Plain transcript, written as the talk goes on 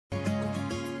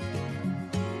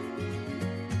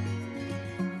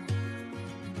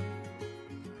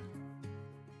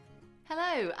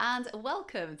Hello and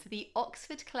welcome to the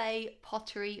Oxford Clay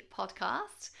Pottery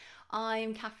podcast.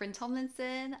 I'm Catherine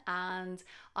Tomlinson and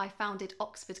I founded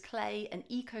Oxford Clay, an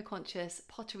eco-conscious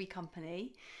pottery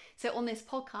company. So on this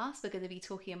podcast, we're going to be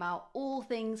talking about all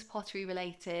things pottery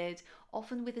related,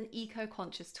 often with an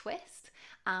eco-conscious twist,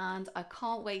 and I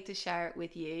can't wait to share it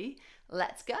with you.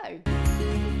 Let's go.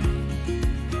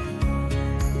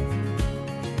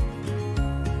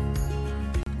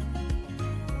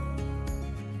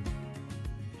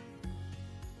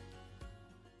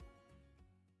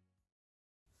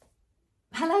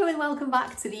 Hello and welcome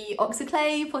back to the Oxford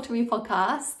Clay Pottery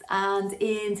podcast, and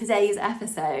in today's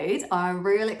episode I'm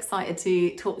real excited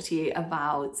to talk to you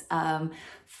about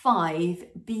 5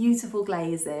 beautiful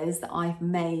glazes that I've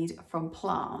made from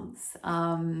plants,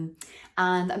 and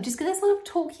I'm just going to sort of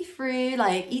talk you through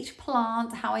like each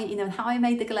plant, how I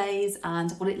made the glaze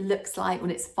and what it looks like when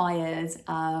it's fired,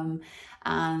 and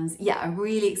yeah, I'm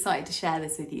really excited to share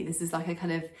this with you. This is like a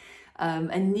kind of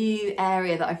a new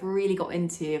area that I've really got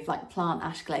into of like plant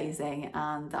ash glazing,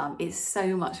 and it's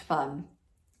so much fun.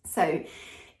 So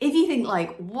if you think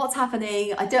like, what's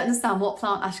happening? I don't understand what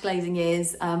plant ash glazing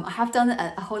is. I have done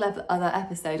a whole other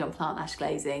episode on plant ash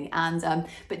glazing, and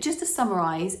but just to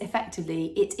summarise, effectively,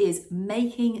 it is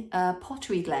making a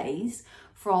pottery glaze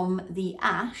from the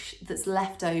ash that's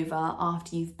left over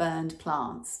after you've burned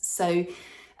plants. So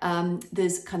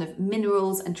there's kind of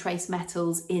minerals and trace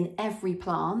metals in every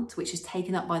plant, which is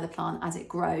taken up by the plant as it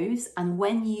grows. And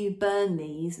when you burn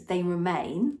these, they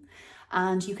remain,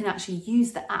 and you can actually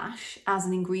use the ash as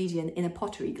an ingredient in a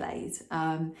pottery glaze,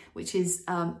 which is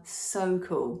so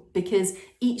cool, because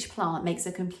each plant makes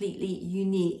a completely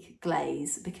unique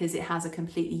glaze because it has a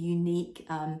completely unique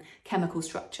chemical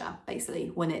structure, basically,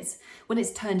 when it's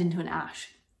turned into an ash.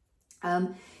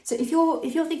 So if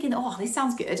you're thinking, oh, this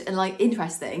sounds good and like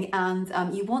interesting,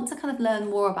 and you want to kind of learn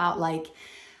more about like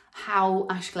how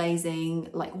ash glazing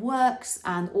like works,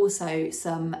 and also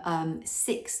some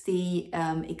 60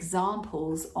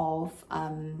 examples of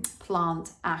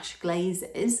plant ash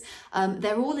glazes,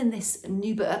 they're all in this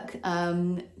new book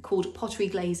called Pottery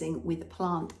Glazing with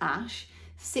Plant Ash.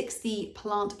 60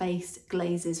 plant-based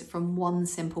glazes from one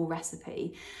simple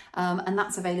recipe, and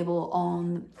that's available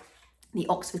on the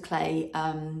Oxford Clay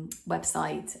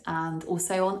website, and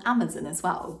also on Amazon as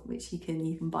well, which you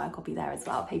can buy a copy there as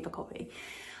well, a paper copy.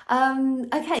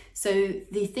 Okay, so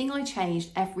the thing I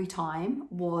changed every time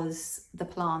was the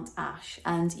plant ash,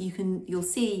 and you'll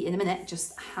see in a minute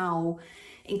just how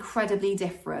incredibly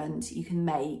different you can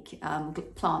make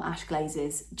plant ash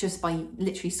glazes just by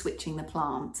literally switching the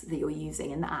plant that you're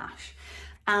using in the ash.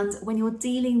 And when you're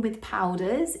dealing with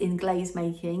powders in glaze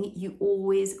making, you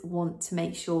always want to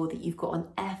make sure that you've got an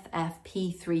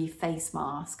FFP3 face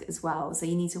mask as well. So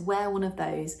you need to wear one of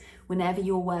those whenever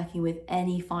you're working with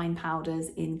any fine powders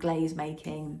in glaze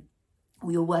making,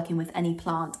 or you're working with any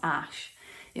plant ash.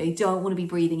 You don't want to be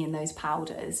breathing in those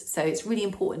powders. So it's really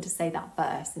important to say that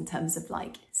first in terms of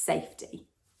like safety.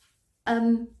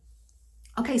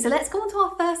 Okay, so let's go on to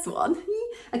our first one.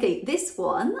 Okay, this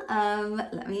one,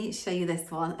 let me show you this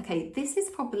one. Okay, this is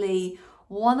probably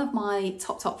one of my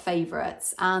top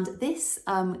favourites, and this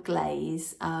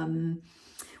glaze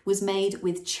was made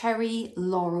with cherry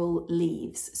laurel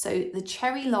leaves. So the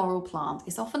cherry laurel plant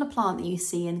is often a plant that you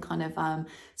see in kind of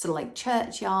sort of like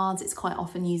churchyards. It's quite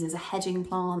often used as a hedging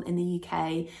plant in the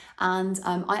UK, and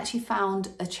I actually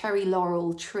found a cherry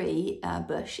laurel tree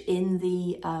bush in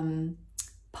the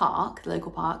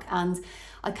local park, and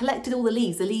I collected all the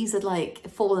leaves. The leaves had like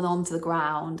fallen onto the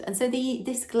ground, and so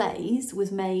this glaze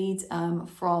was made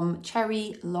from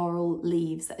cherry laurel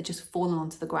leaves that had just fallen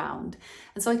onto the ground.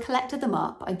 And so I collected them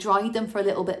up, I dried them for a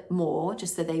little bit more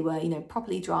just so they were,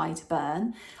 properly dry to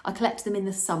burn. I collected them in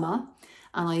the summer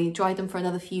and I dried them for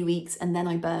another few weeks, and then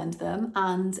I burned them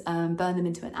and burned them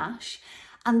into an ash.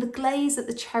 And the glaze that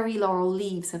the cherry laurel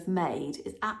leaves have made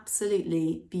is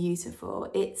absolutely beautiful.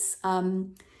 It's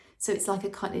so it's like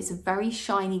it's a very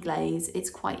shiny glaze.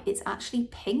 It's actually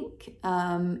pink.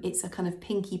 It's a kind of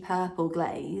pinky purple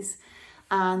glaze,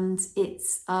 and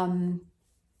it's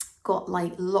got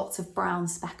like lots of brown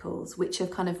speckles, which have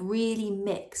kind of really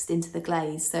mixed into the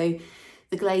glaze. So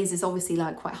the glaze is obviously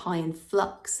like quite high in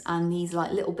flux, and these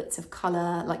like little bits of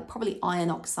colour, like probably iron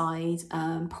oxide,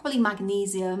 probably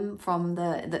magnesium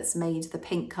that's made the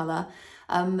pink colour.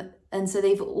 And so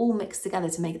they've all mixed together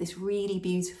to make this really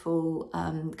beautiful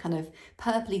kind of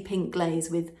purpley pink glaze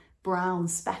with brown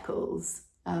speckles.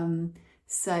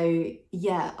 So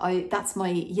yeah, that's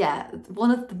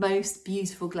one of the most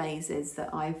beautiful glazes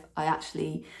that I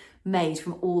actually made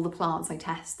from all the plants I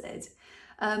tested.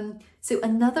 So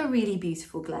another really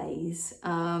beautiful glaze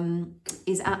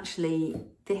is actually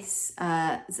this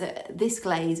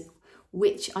glaze,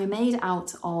 which I made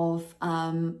out of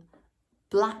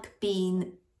black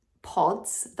bean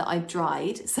pods that I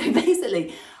dried. So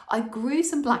basically, I grew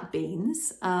some black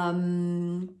beans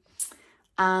and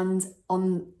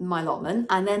on my allotment,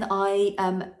 and then I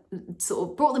sort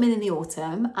of brought them in the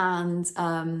autumn, and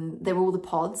they were all the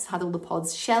pods, had all the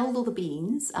pods, shelled all the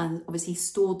beans, and obviously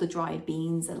stored the dried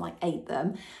beans and like ate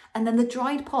them. And then the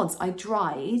dried pods I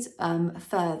dried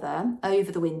further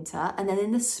over the winter, and then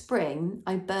in the spring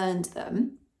I burned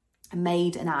them and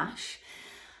made an ash.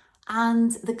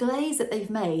 And the glaze that they've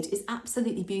made is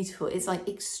absolutely beautiful. It's like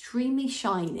extremely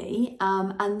shiny,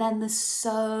 and then there's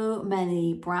so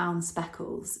many brown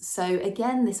speckles. So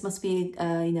again, this must be,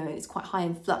 it's quite high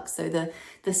in flux. So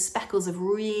the speckles have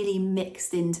really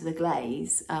mixed into the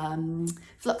glaze.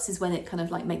 Flux is when it kind of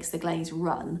like makes the glaze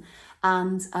run.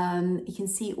 And you can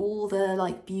see all the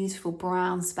like beautiful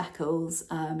brown speckles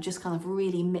just kind of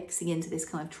really mixing into this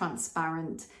kind of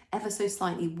transparent, ever so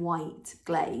slightly white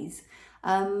glaze.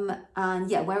 And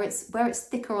yeah, where it's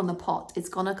thicker on the pot, it's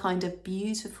gone a kind of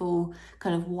beautiful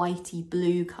kind of whitey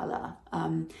blue colour.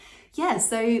 Yeah,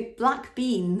 so black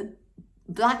bean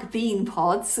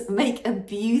pods make a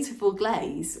beautiful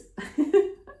glaze.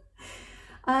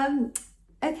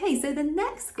 Okay, so the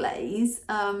next glaze,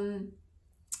 I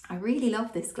really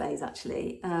love this glaze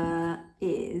actually,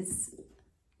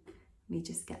 let me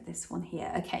just get this one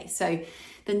here. Okay, so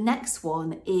the next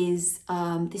one is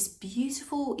this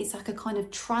beautiful, it's like a kind of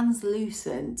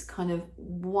translucent kind of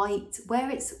white, where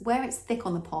it's thick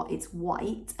on the pot, it's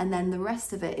white, and then the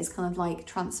rest of it is kind of like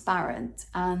transparent.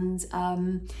 And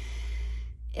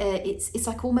it's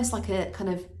like almost like a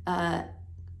kind of, I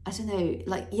don't know,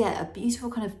 like, yeah, a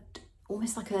beautiful kind of,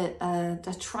 almost like a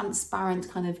transparent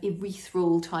kind of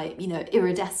ethereal type,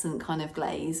 iridescent kind of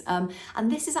glaze. And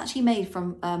this is actually made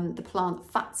from the plant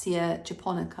Fatsia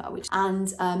japonica,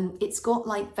 and it's got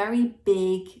like very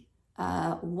big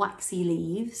waxy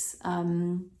leaves.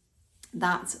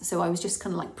 So I was just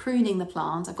kind of like pruning the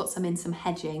plant. I've got some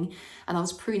hedging, and I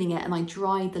was pruning it, and I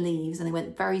dried the leaves, and they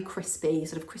went very crispy,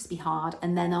 sort of crispy hard,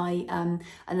 and then I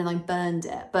burned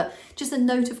it. But just a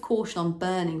note of caution on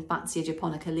burning Fatsia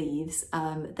japonica leaves.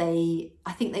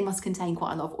 I think they must contain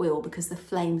quite a lot of oil because the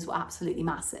flames were absolutely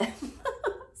massive.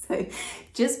 So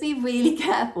just be really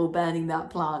careful burning that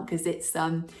plant, because it's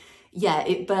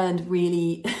it burned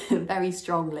really very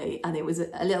strongly, and it was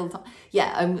a little,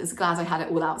 I was glad I had it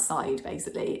all outside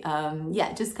basically.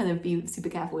 Just kind of be super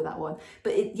careful with that one.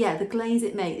 But the glaze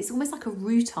it made, it's almost like a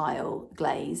rutile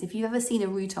glaze. If you've ever seen a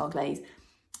rutile glaze,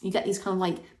 you get these kind of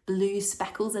like blue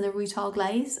speckles in a rutile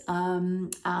glaze,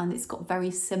 and it's got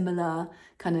very similar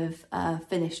kind of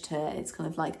finish to it. It's kind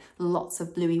of like lots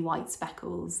of bluey white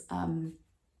speckles, and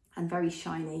very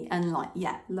shiny and like,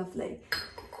 lovely.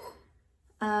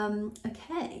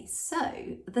 Okay, so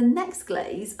the next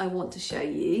glaze I want to show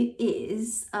you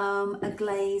is a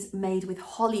glaze made with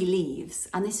holly leaves,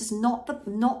 and this is not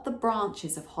the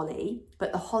branches of holly,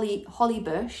 but the holly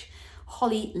bush,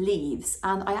 holly leaves.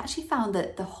 And I actually found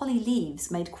that the holly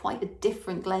leaves made quite a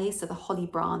different glaze to the holly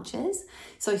branches.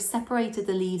 So I separated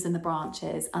the leaves and the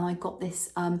branches, and I got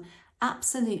this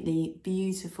absolutely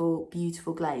beautiful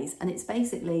glaze. And it's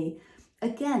basically,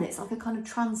 again, it's like a kind of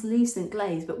translucent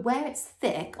glaze, but where it's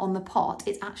thick on the pot,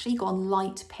 it's actually gone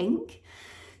light pink.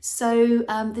 So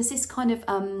there's this kind of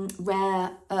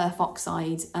rare earth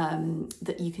oxide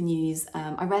that you can use.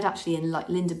 I read actually in like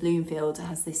Linda Bloomfield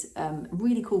has this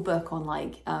really cool book on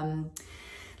like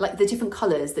the different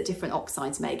colours that different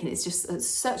oxides make, and it's just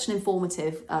such an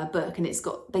informative book, and it's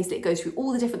got, basically it goes through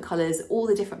all the different colours, all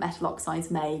the different metal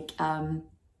oxides make.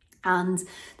 And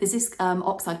there's this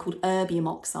oxide called erbium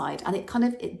oxide, and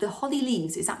the holly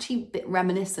leaves is actually a bit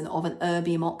reminiscent of an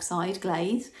erbium oxide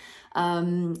glaze.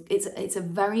 It's a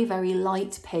very, very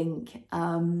light pink,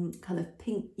 kind of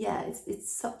pink. Yeah,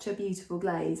 it's such a beautiful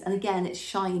glaze. And again, it's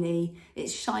shiny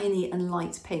and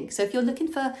light pink. So if you're looking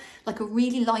for like a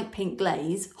really light pink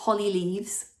glaze, holly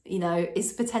leaves,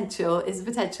 is potential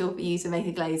for you to make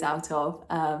a glaze out of,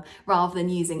 rather than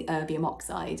using erbium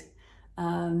oxide.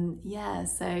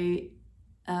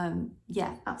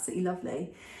 Absolutely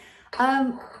lovely.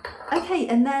 Okay,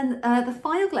 and then the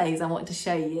final glaze I want to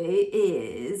show you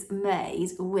is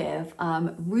made with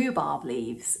rhubarb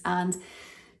leaves. And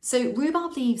so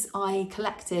rhubarb leaves I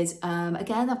collected,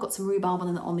 again, I've got some rhubarb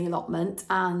on the allotment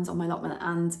and on my allotment,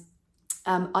 and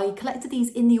I collected these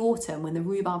in the autumn when the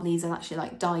rhubarb leaves had actually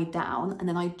like died down, and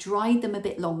then I dried them a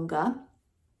bit longer,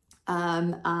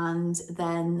 and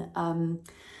then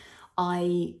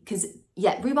because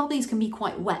rhubarb leaves can be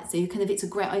quite wet, so it's a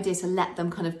great idea to let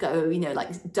them kind of go,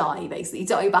 like die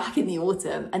back in the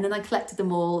autumn. And then I collected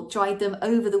them all, dried them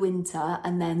over the winter,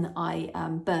 and then I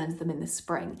burned them in the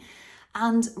spring.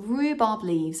 And rhubarb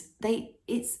leaves,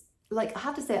 it's like, I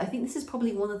have to say, I think this is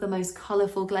probably one of the most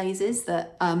colourful glazes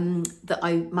that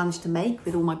I managed to make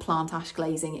with all my plant ash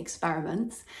glazing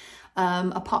experiments.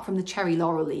 Apart from the cherry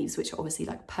laurel leaves, which are obviously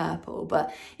like purple,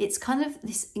 but it's kind of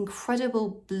this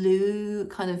incredible blue,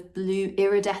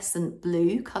 iridescent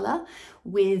blue colour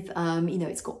with,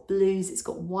 it's got blues, it's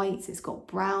got whites, it's got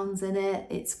browns in it,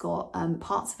 it's got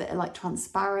parts of it are like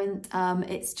transparent.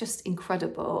 It's just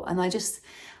incredible. And I have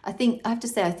to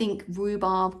say, I think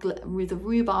the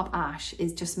rhubarb ash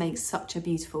just makes such a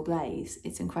beautiful glaze.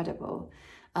 It's incredible.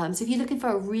 So if you're looking for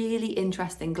a really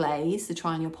interesting glaze to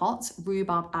try on your pots,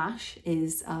 rhubarb ash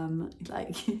is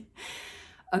like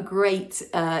a great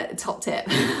top tip.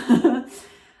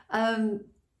 So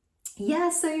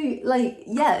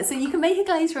you can make a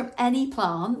glaze from any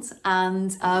plant,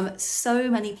 and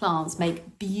so many plants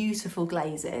make beautiful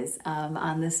glazes,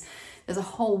 and there's a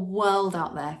whole world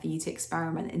out there for you to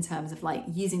experiment in terms of like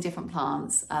using different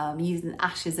plants, using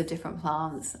ashes of different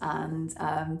plants, and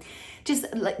just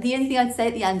like the only thing I'd say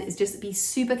at the end is just be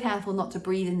super careful not to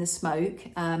breathe in the smoke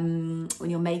when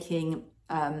you're making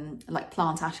like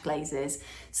plant ash glazes.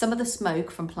 Some of the smoke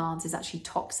from plants is actually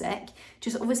toxic.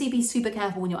 Just obviously be super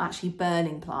careful when you're actually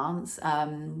burning plants.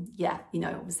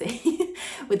 Obviously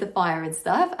with the fire and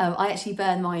stuff. I actually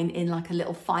burn mine in like a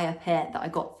little fire pit that I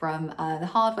got from the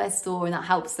hardware store, and that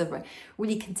helps to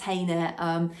really contain it.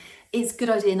 It's a good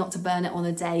idea not to burn it on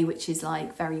a day which is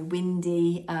like very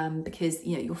windy, because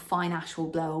your fine ash will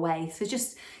blow away. So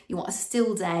just, you want a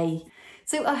still day.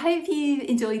 So I hope you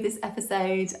enjoyed this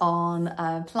episode on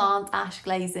plant ash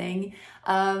glazing.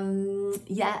 And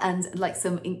like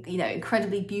some,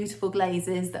 incredibly beautiful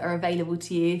glazes that are available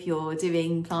to you if you're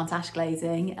doing plant ash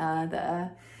glazing.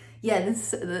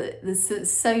 There's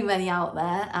so many out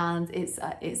there, and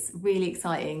it's really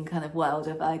exciting kind of world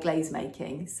of glaze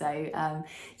making. So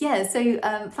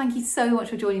thank you so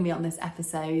much for joining me on this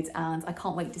episode, and I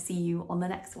can't wait to see you on the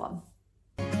next one.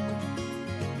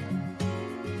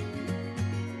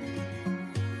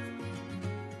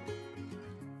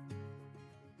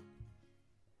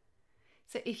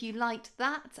 So if you liked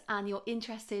that and you're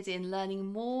interested in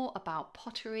learning more about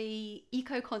pottery,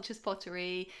 eco-conscious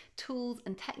pottery, tools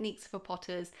and techniques for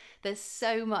potters, there's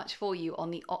so much for you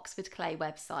on the Oxford Clay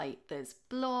website. There's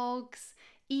blogs,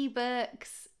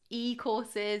 ebooks,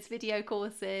 e-courses, video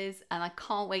courses, and I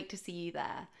can't wait to see you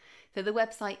there. So the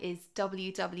website is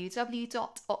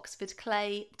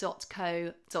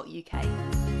www.oxfordclay.co.uk.